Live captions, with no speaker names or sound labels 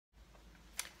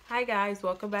Hi guys,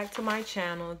 welcome back to my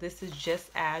channel. This is Just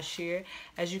Ash here.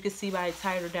 As you can see by the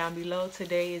title down below,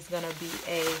 today is going to be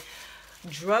a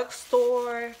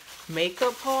drugstore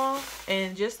makeup haul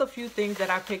and just a few things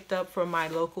that I picked up from my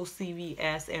local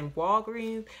CVS and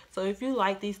Walgreens. So if you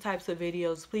like these types of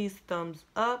videos, please thumbs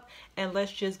up and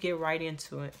let's just get right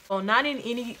into it. Well, not in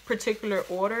any particular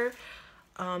order.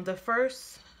 The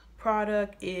first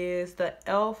product is the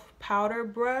E.L.F powder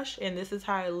brush, and this is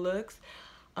how it looks.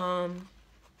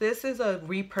 This is a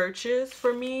repurchase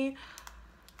for me.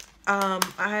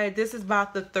 This is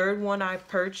about the third one I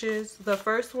purchased. The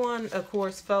first one, of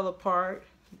course, fell apart,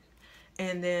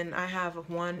 and then I have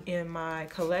one in my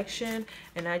collection,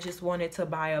 and I just wanted to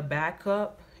buy a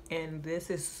backup. And this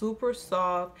is super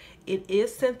soft. It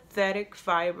is synthetic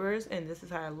fibers, and this is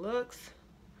how it looks.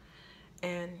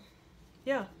 And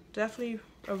yeah, definitely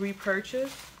a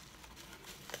repurchase.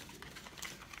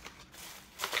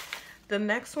 The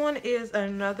next one is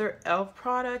another E.L.F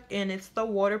product, and it's the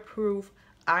waterproof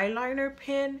eyeliner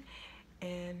pen.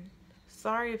 And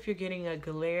sorry if you're getting a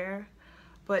glare,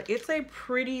 but it's a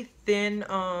pretty thin,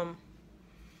 I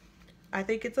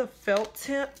think it's a felt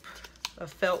tip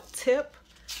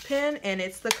pen, and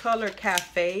it's the color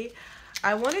Cafe.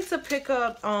 I wanted to pick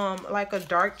up like a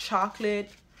dark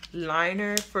chocolate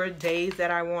liner for days that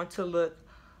I want to look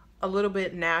a little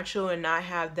bit natural and not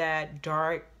have that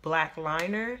dark black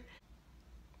liner.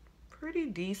 Pretty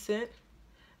decent,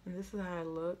 and this is how it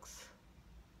looks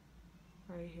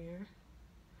right here.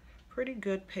 Pretty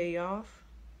good payoff.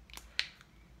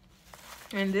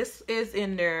 And this is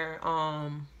in there, I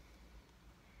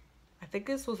think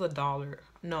this was $1.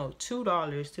 No,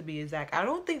 $2 to be exact. I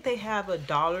don't think they have a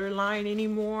dollar line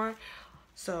anymore,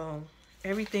 so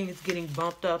everything is getting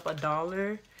bumped up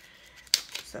 $1.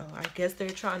 So I guess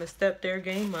they're trying to step their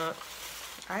game up.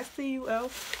 I see you,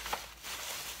 E.L.F.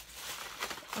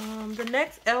 The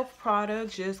next E.L.F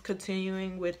product, just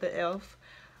continuing with the E.L.F.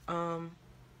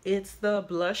 It's the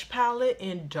blush palette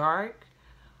in dark.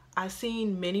 I've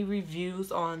seen many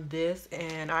reviews on this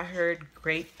and I heard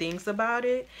great things about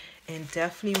it and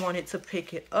definitely wanted to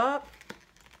pick it up.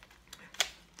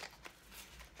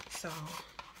 So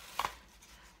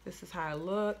this is how it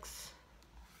looks.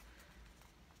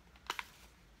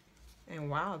 And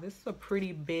wow, this is a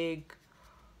pretty big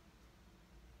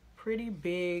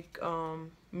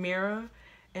mirror,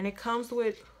 and it comes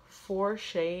with 4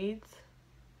 shades,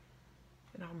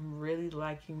 and I'm really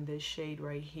liking this shade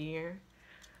right here.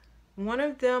 One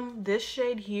of them, this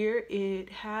shade here, it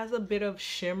has a bit of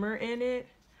shimmer in it,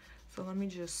 so let me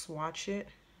just swatch it.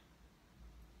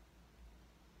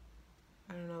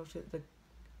 I don't know if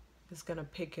it's gonna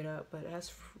pick it up, but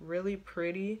that's really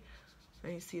pretty.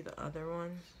 Let me see the other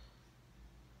ones.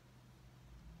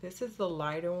 This is the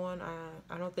lighter one.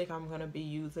 I don't think I'm gonna be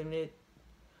using it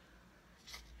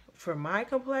for my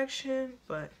complexion,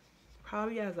 but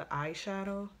probably as an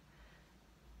eyeshadow.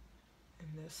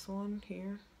 And this one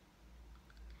here.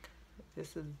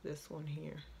 This is this one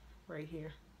here, right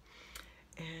here.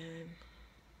 And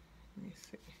let me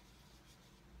see.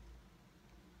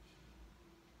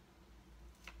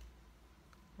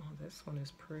 Oh, this one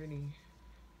is pretty.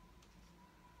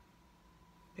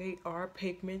 They are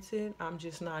pigmented. I'm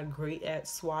just not great at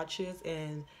swatches,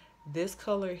 and this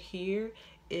color here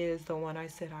is the one I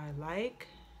said I like,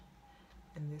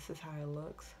 and this is how it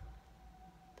looks.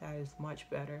 That is much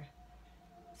better.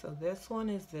 So this one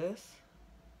is this.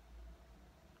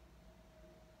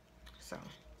 So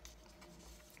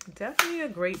definitely a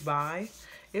great buy.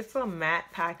 It's a matte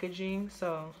packaging,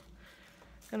 so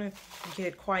it's gonna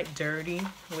get quite dirty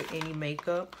with any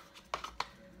makeup.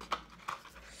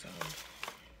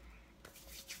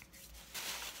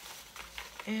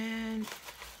 And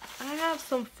I have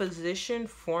some Physician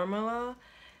formula,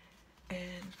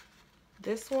 and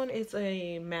this one is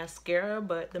a mascara,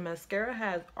 but the mascara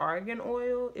has argan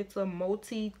oil. It's a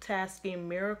multitasking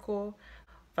miracle,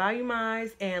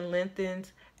 volumizes and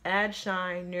lengthens, adds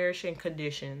shine, nourish and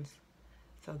conditions.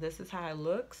 So this is how it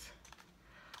looks.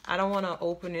 I don't want to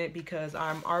open it because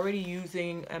I'm already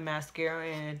using a mascara,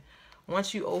 and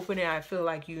once you open it, I feel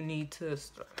like you need to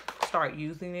start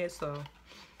using it. So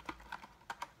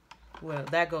well,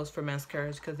 that goes for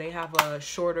mascaras because they have a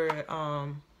shorter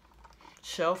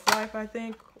shelf life, I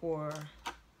think.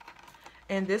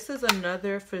 And this is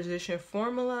another Physician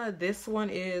formula. This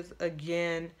one is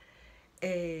again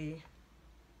a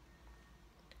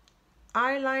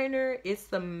eyeliner. It's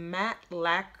the matte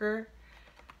lacquer,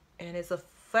 and it's a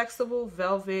flexible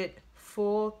velvet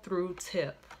full through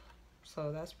tip.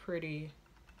 So that's pretty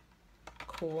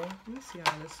cool. Let me see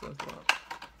how this looks.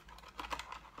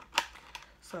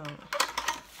 So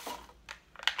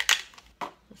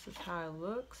This is how it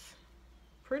looks.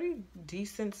 Pretty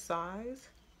decent size.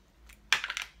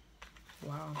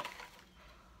 Wow.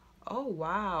 Oh,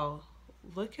 wow.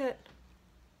 Look at,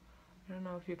 I don't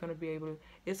know if you're going to be able to,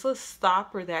 it's a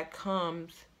stopper that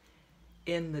comes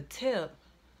in the tip.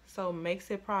 So it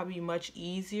makes it probably much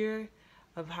easier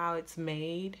of how it's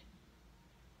made.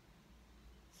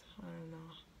 So, I don't know.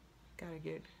 Gotta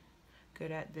get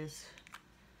good at this.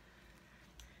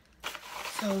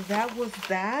 So that was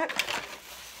that.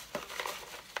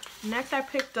 Next, I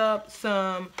picked up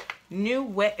some new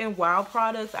Wet n Wild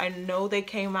products. I know they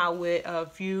came out with a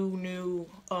few new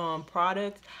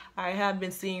products. I have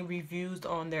been seeing reviews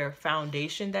on their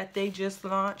foundation that they just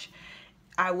launched.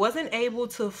 I wasn't able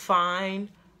to find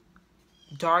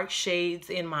dark shades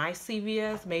in my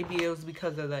CVS. Maybe it was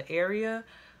because of the area,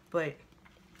 but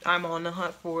I'm on the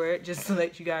hunt for it, just to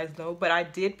let you guys know. But I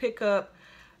did pick up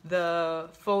the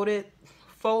Photo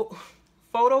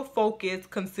Focus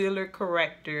Concealer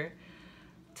Corrector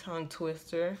tongue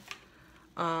twister.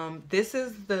 This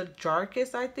is the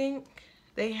darkest I think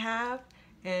they have,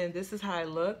 and this is how it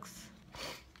looks.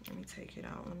 Let me take it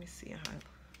out. Let me see how it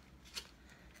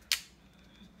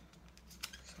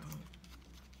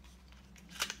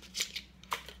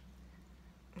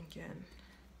again,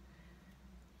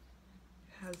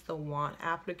 it has the wand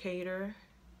applicator,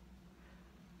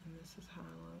 and this is how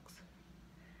it looks.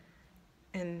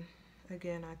 And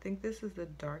again, I think this is the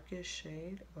darkest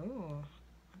shade. Oh,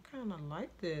 I kind of like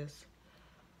this.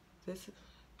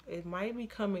 It might be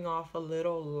coming off a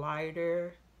little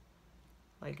lighter,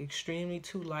 like extremely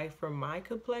too light for my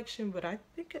complexion, but I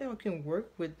think I can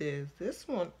work with this. This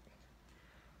one,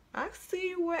 I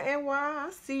see you Wet n Wild. I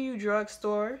see you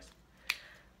drugstores.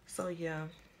 So yeah,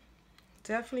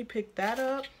 definitely pick that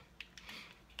up.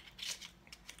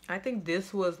 I think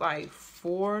this was like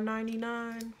 $4.99.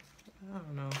 I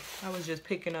don't know. I was just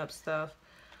picking up stuff.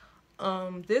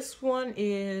 This one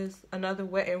is another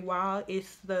Wet n Wild.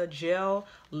 It's the gel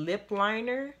lip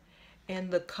liner,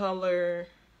 and the color,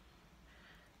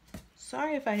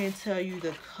 sorry if I didn't tell you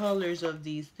the colors of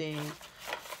these things.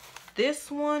 This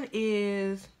one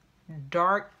is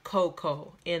dark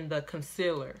cocoa in the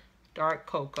concealer. Dark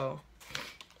cocoa.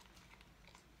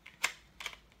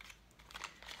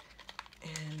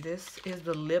 And this is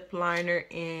the lip liner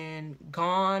in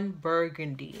Gone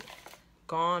Burgundy.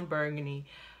 Gone Burgundy.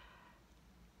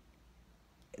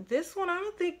 This one, I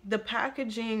don't think the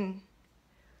packaging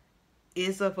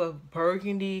is of a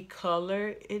burgundy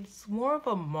color. It's more of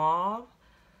a mauve.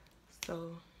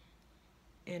 So,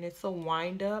 and it's a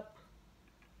wind up.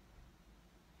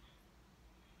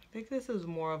 I think this is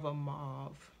more of a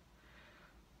mauve.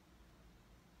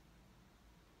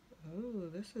 Ooh,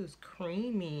 this is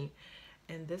creamy.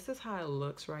 And this is how it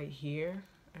looks right here.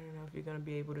 I don't know if you're going to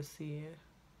be able to see it,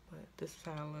 but this is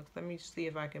how it looks. Let me see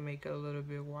if I can make it a little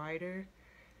bit wider.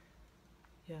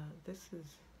 Yeah, this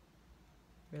is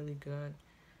really good.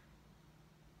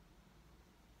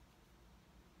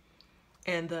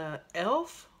 And the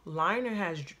E.L.F. liner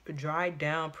has dried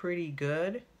down pretty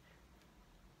good.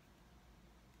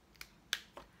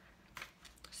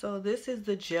 So this is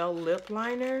the gel lip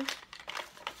liner.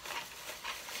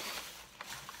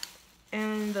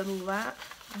 And I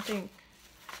think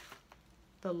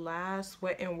the last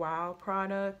Wet n Wild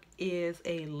product is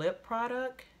a lip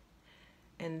product.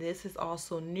 And this is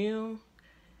also new.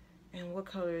 And what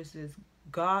color is this?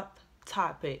 Goth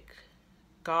Topic.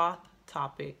 Goth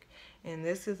Topic. And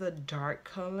this is a dark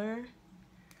color.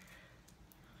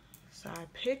 So I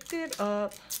picked it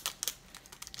up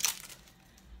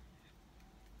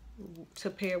to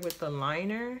pair with the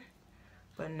liner.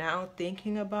 But now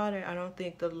thinking about it, I don't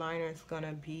think the liner is going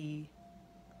to be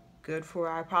good for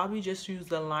it. I probably just use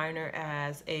the liner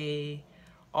as a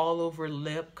all over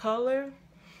lip color.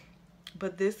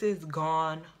 But this is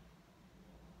Gone.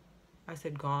 I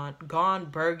said Gone. Gone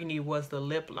Burgundy was the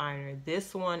lip liner.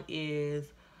 This one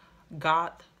is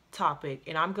Goth Topic.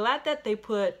 And I'm glad that they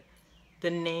put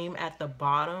the name at the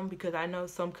bottom, because I know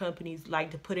some companies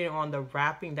like to put it on the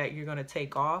wrapping that you're going to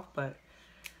take off, but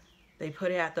they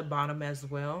put it at the bottom as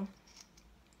well.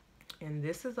 And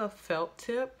this is a felt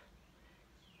tip.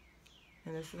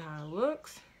 And this is how it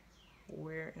looks.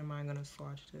 Where am I going to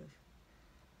swatch this?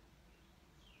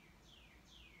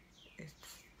 It's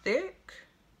thick.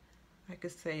 I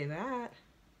could say that.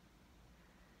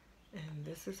 And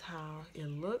this is how it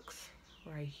looks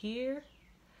right here.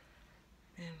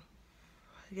 And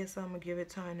I guess I'm going to give it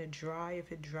time to dry,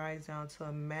 if it dries down to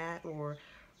a matte or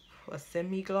a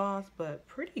semi-gloss, but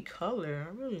pretty color.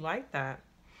 I really like that.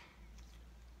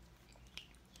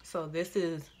 So this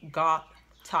is Goth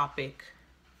Topic.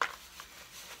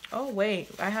 Oh wait,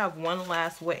 I have one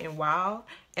last Wet n Wild,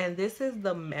 And this is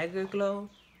the Mega Glow.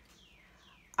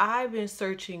 I've been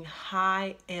searching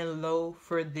high and low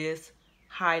for this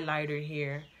highlighter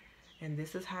here. And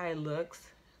this is how it looks.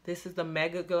 This is the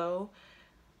Mega Glow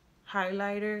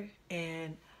highlighter.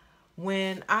 And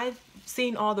when I've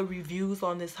seen all the reviews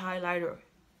on this highlighter,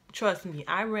 trust me,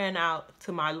 I ran out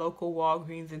to my local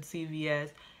Walgreens and CVS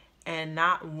and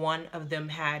not one of them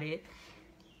had it.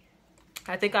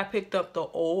 I think I picked up the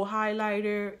old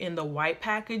highlighter in the white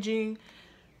packaging,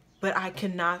 but I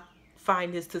cannot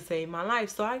find this to save my life.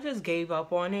 So I just gave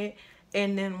up on it.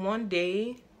 And then one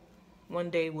day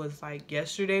was like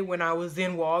yesterday when I was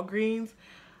in Walgreens,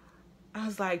 I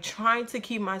was like trying to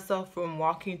keep myself from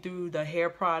walking through the hair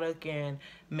product and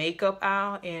makeup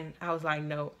aisle, and I was like,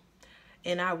 no.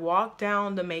 And I walked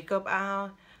down the makeup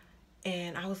aisle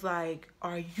and I was like,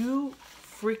 are you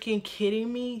freaking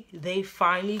kidding me? They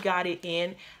finally got it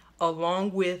in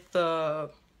along with the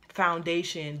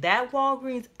foundation. That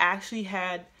Walgreens actually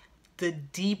had the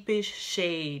deepest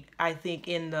shade, I think,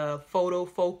 in the Photo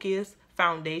Focus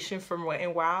foundation from Wet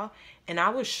n Wild. And I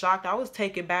was shocked. I was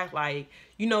taken back. Like,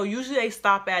 you know, usually they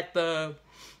stop at the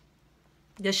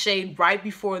shade right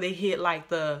before they hit like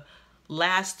the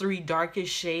last three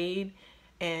darkest shade.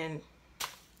 And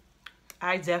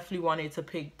I definitely wanted to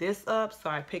pick this up, so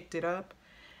I picked it up.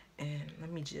 And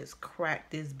let me just crack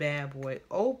this bad boy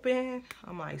open.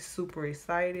 I'm like super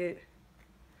excited.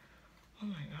 Oh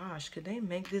my gosh, could they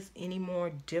make this any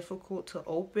more difficult to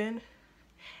open?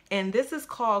 And this is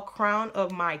called Crown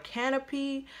of My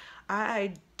Canopy.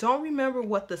 I don't remember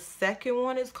what the second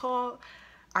one is called.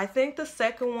 I think the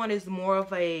second one is more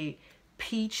of a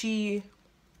peachy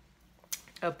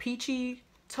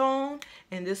tone,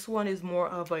 and this one is more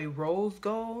of a rose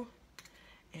gold.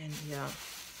 And yeah,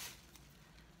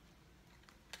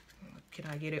 can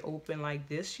I get it open like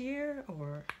this year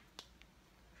or?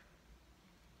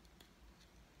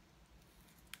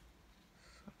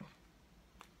 Oh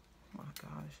my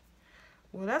gosh.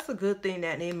 Well, that's a good thing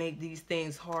that they make these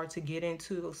things hard to get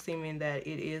into, seeming that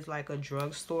it is like a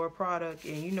drugstore product.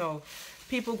 And you know,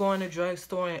 people go in the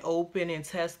drugstore and open and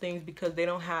test things because they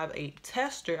don't have a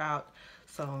tester out.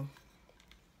 So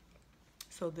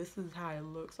this is how it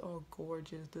looks. Oh,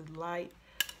 gorgeous. The light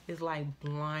is like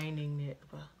blinding it.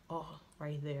 But, oh,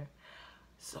 right there.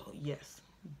 So yes,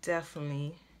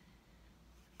 definitely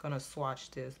gonna swatch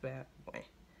this bad boy.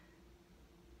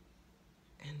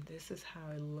 And this is how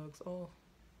it looks. Oh,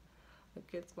 look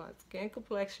at my skin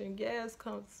complexion. Yes,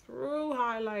 comes through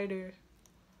highlighter.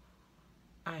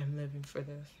 I am living for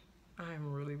this. I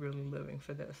am really, really living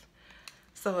for this.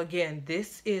 So again,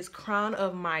 this is Crown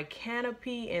of My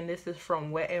Canopy, and this is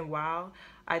from Wet n Wild.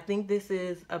 I think this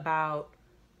is about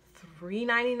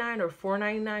 $3.99 or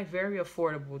 $4.99. Very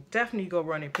affordable. Definitely go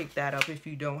run and pick that up if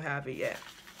you don't have it yet.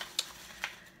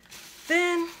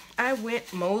 Then I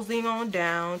went moseying on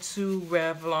down to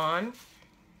Revlon,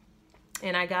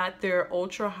 and I got their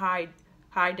ultra high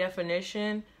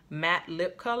definition matte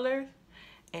lip color,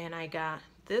 and I got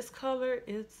this color.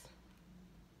 It's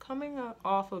coming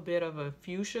off a bit of a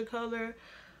fuchsia color,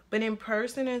 but in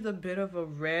person it's a bit of a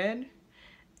red,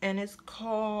 and it's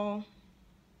called,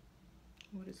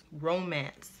 what is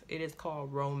Romance. It is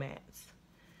called Romance.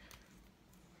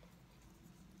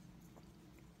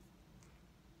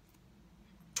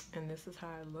 And this is how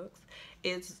it looks.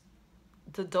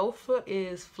 The doe foot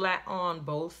is flat on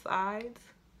both sides,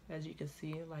 as you can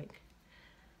see. Like,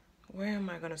 where am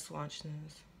I gonna swatch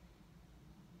this?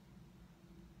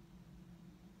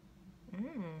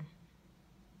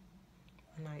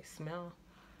 A nice smell.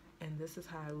 And this is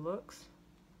how it looks.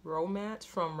 Romance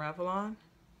from Revlon.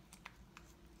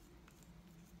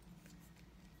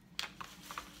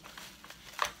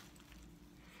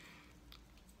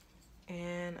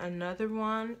 And another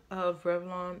one of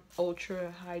Revlon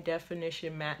Ultra High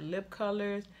Definition Matte Lip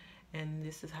Colors. And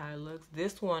this is how it looks.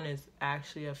 This one is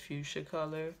actually a fuchsia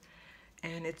color.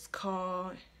 And it's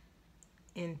called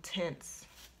Intensity.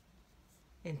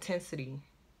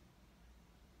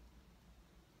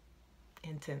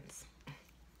 Intense.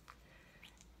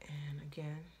 And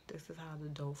again, this is how the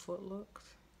doe foot looks.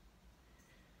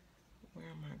 Where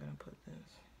am I going to put this?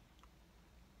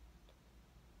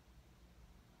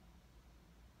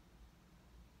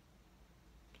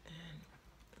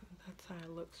 That's how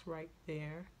it looks right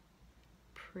there.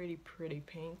 Pretty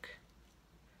pink.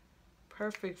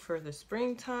 Perfect for the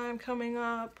springtime coming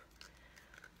up.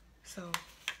 So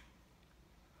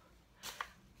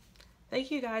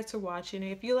thank you guys for watching.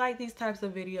 If you like these types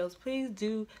of videos, please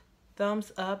do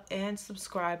thumbs up and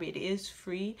subscribe. It is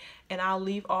free, and I'll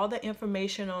leave all the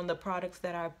information on the products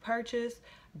that I purchased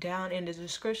down in the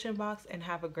description box. And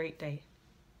have a great day.